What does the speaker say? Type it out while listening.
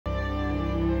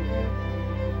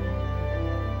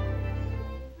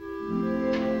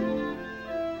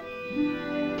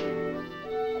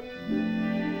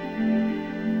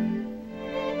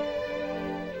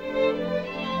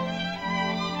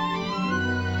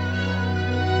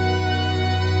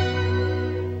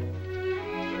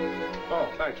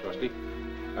thanks, Rusty.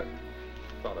 I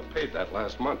thought I paid that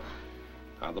last month.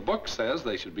 Now, the book says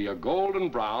they should be a golden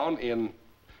brown in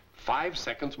 5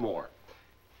 seconds more.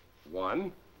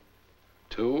 1,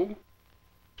 2,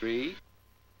 3,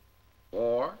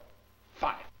 4,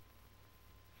 5.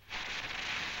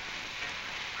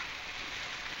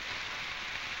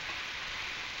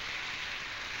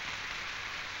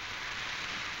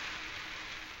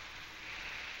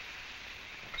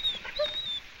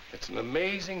 It's an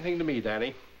amazing thing to me,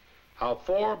 Danny, how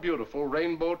 4 beautiful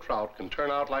rainbow trout can turn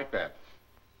out like that.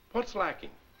 What's lacking?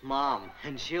 Mom,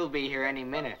 and she'll be here any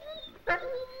minute.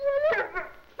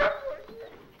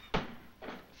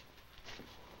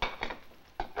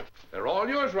 They're all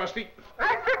yours, Rusty.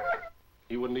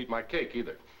 He wouldn't eat my cake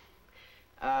either.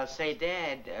 Say,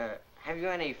 Dad, have you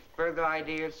any further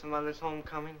ideas for Mother's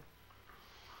homecoming?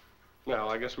 Well,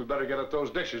 I guess we better get at those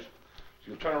dishes.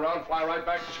 So you turn around and fly right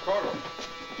back to Chicago.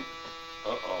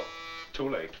 Uh-oh, too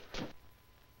late.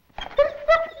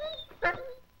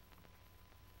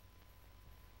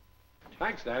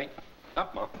 Thanks, Danny.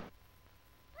 Up, Mom.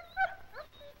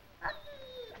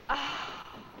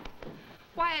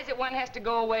 Why is it one has to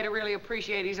go away to really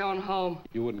appreciate his own home?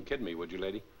 You wouldn't kid me, would you,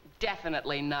 lady?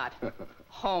 Definitely not.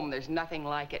 Home, there's nothing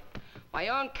like it. My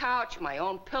own couch, my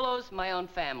own pillows, my own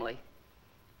family.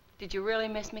 Did you really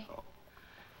miss me? Oh.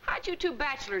 How'd you 2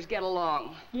 bachelors get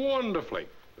along? Wonderfully.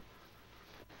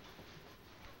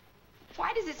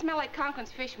 Why does it smell like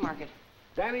Conklin's fish market?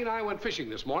 Danny and I went fishing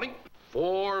this morning.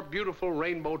 4 beautiful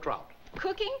rainbow trout.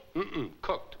 Cooking? Mm-mm,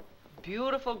 cooked.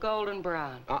 Beautiful golden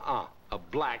brown. Uh-uh, a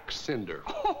black cinder.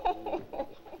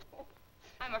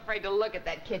 I'm afraid to look at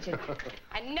that kitchen.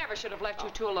 I never should have left you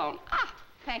 2 alone. Ah,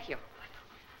 thank you.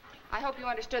 I hope you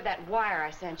understood that wire I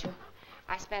sent you.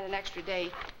 I spent an extra day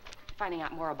finding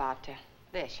out more about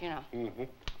this, you know. Mm-hmm.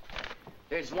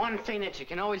 There's one thing that you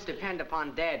can always depend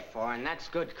upon Dad for, and that's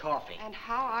good coffee. And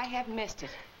how I have missed it.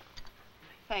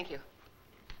 Thank you.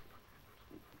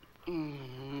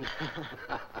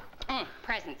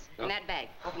 Presents in that bag.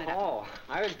 Open it up. Oh,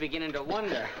 I was beginning to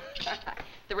wonder.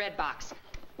 The red box.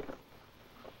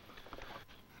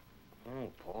 Oh,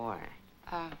 boy.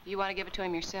 You want to give it to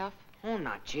him yourself? Oh,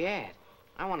 not yet.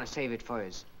 I want to save it for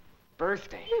his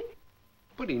birthday.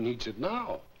 But he needs it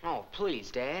now. Oh,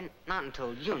 please, Dad. Not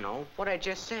until you know what I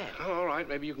just said. Oh, all right,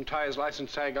 maybe you can tie his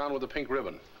license tag on with a pink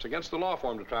ribbon. It's against the law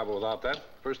for him to travel without that.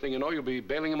 First thing you know, you'll be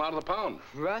bailing him out of the pound.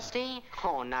 Rusty?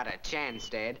 Oh, not a chance,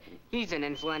 Dad. He's an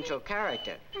influential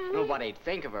character. Nobody'd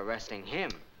think of arresting him.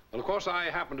 Well, of course,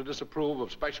 I happen to disapprove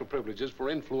of special privileges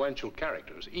for influential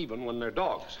characters, even when they're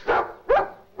dogs.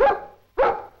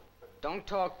 Don't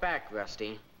talk back,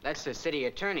 Rusty. That's the city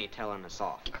attorney telling us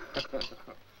off.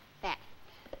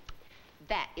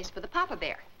 That is for the Papa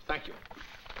Bear. Thank you.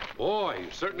 Boy,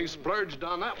 you certainly splurged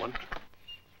on that one.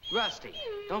 Rusty,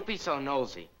 don't be so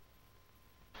nosy.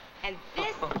 And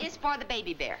this is for the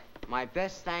Baby Bear. My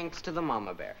best thanks to the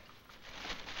Mama Bear.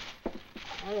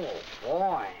 Oh,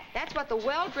 boy. That's what the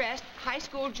well-dressed high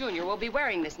school junior will be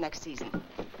wearing this next season.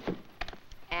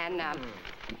 And,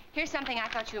 here's something I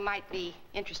thought you might be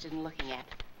interested in looking at.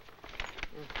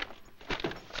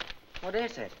 What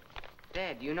is it?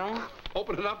 Dad, you know?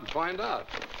 Open it up and find out.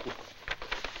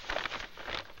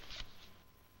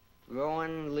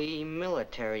 Rowan Lee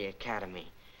Military Academy.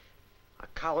 A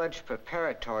college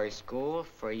preparatory school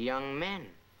for young men.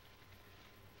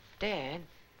 Dad?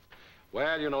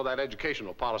 Well, you know that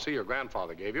educational policy your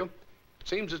grandfather gave you. It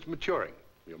seems it's maturing.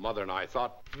 Your mother and I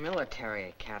thought... Military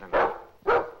Academy.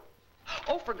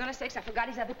 Oh, for goodness sakes, I forgot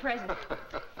his other present.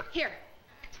 Here.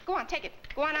 Go on, take it.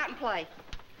 Go on out and play.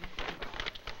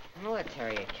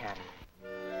 Military Academy.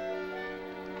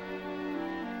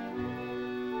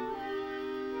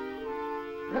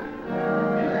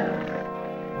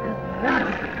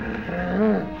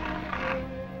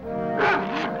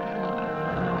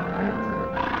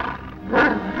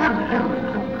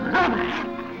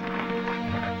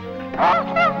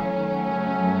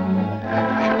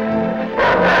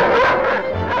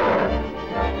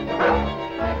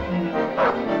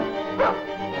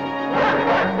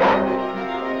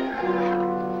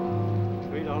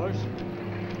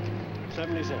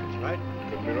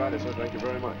 Thank you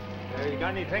very much. You got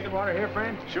any drinking water here,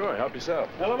 friend? Sure, help yourself.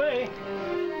 Hello, me.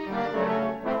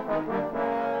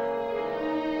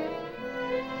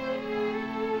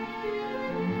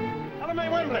 Hello, May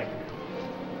Wembley.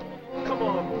 Come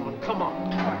on, woman, come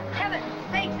on. For heaven's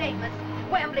sakes, Amos.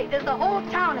 Wembley, does the whole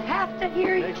town have to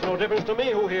hear you? Makes no difference to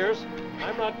me who hears.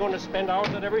 I'm not going to spend hours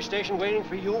at every station waiting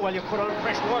for you while you put on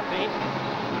fresh morphine.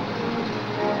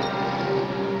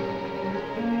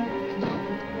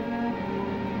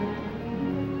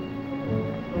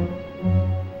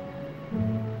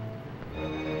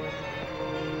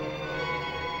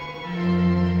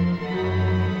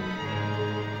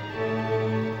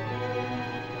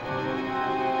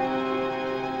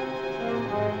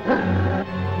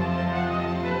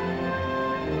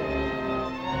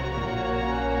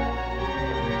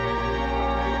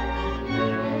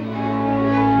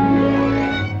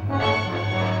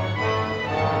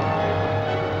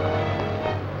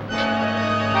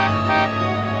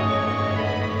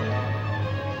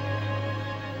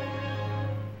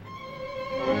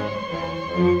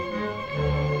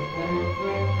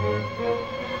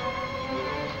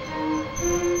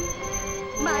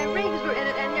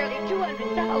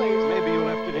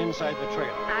 inside the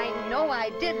trailer. I know I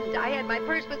didn't. I had my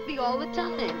purse with me all the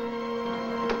time.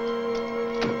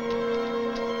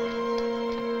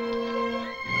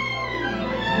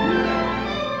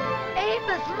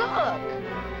 Amos, look!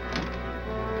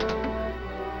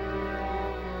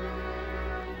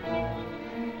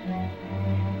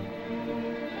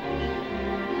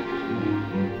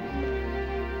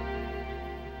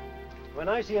 When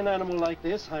I see an animal like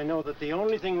this, I know that the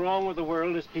only thing wrong with the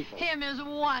world is people. Him is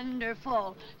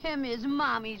wonderful. Him is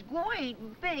Mommy's great,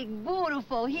 big,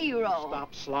 beautiful hero.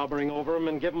 Stop slobbering over him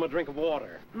and give him a drink of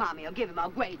water. Mommy'll give him a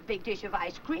great big dish of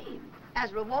ice cream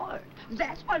as reward.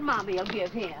 That's what Mommy'll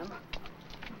give him.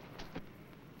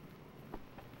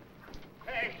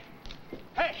 Hey!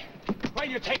 Hey! Why are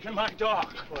you taking my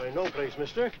dog? Why, no place,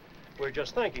 mister. We're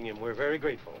just thanking him. We're very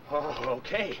grateful. Oh,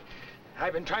 okay.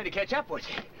 I've been trying to catch up with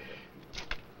you.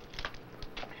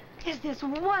 Is this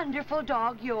wonderful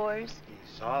dog yours?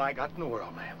 He's all I got in the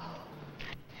world, ma'am.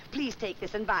 Please take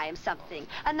this and buy him something.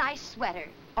 A nice sweater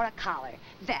or a collar.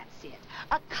 That's it.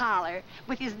 A collar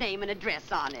with his name and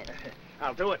address on it.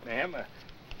 I'll do it, ma'am.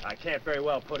 I can't very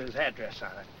well put his address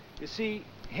on it. You see,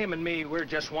 him and me, we're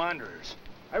just wanderers.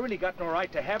 I really got no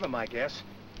right to have him, I guess.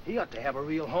 He ought to have a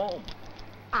real home.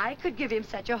 I could give him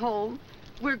such a home.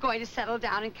 We're going to settle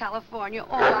down in California.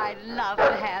 Oh, I'd love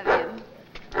to have him.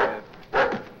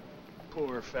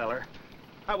 Poor feller.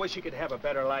 I wish he could have a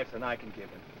better life than I can give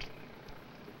him.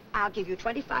 I'll give you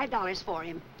 $25 for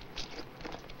him.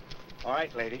 All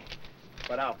right, lady.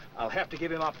 But I'll have to give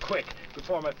him up quick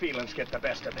before my feelings get the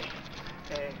best of me.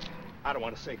 I don't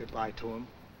want to say goodbye to him.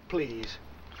 Please,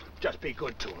 just be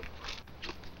good to him.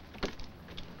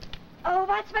 Oh,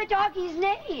 what's my doggy's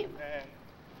name?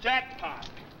 Jackpot.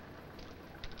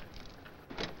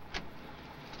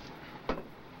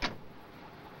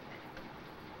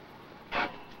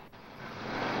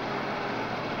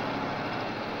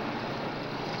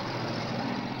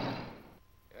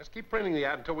 Yes, keep printing the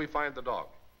ad until we find the dog.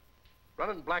 Run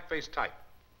it in blackface type.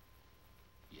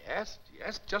 Yes,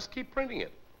 yes, just keep printing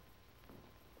it.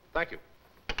 Thank you.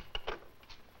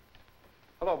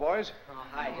 Hello, boys. Oh,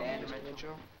 hi, Dad.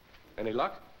 Any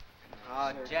luck?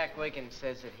 Oh, Jack Wiggins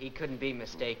says that he couldn't be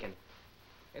mistaken.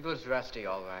 It was Rusty,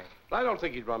 all right. I don't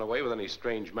think he'd run away with any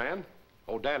strange man.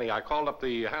 Oh, Danny, I called up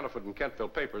the Hannaford and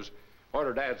Kentville papers,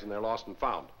 ordered ads, and they're lost and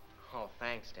found. Oh,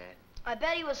 thanks, Dad. I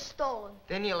bet he was stolen.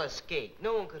 Then you'll escape.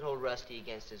 No one could hold Rusty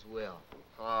against his will.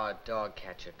 Oh, a dog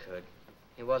catcher could.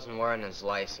 He wasn't wearing his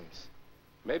license.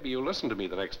 Maybe you'll listen to me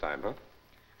the next time, huh?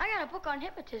 I got a book on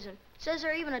hypnotism. It says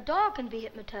there even a dog can be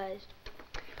hypnotized.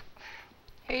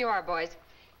 Here you are, boys.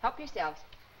 Help yourselves.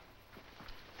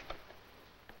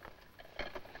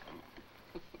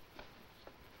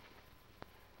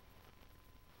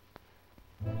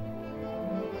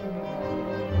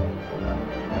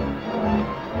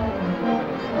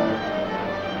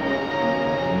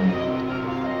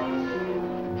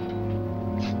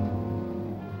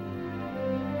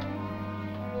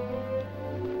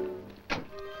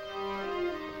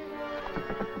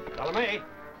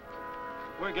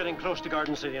 We're getting close to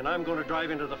Garden City, and I'm going to drive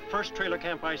into the first trailer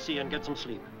camp I see and get some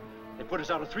sleep. They put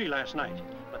us out of 3 last night,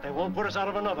 but they won't put us out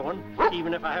of another one,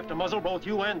 even if I have to muzzle both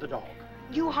you and the dog.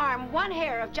 You harm one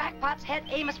hair of Jackpot's head,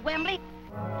 Amos Wembley.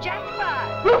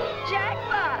 Jackpot!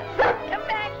 Jackpot! Come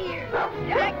back here!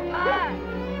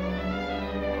 Jackpot!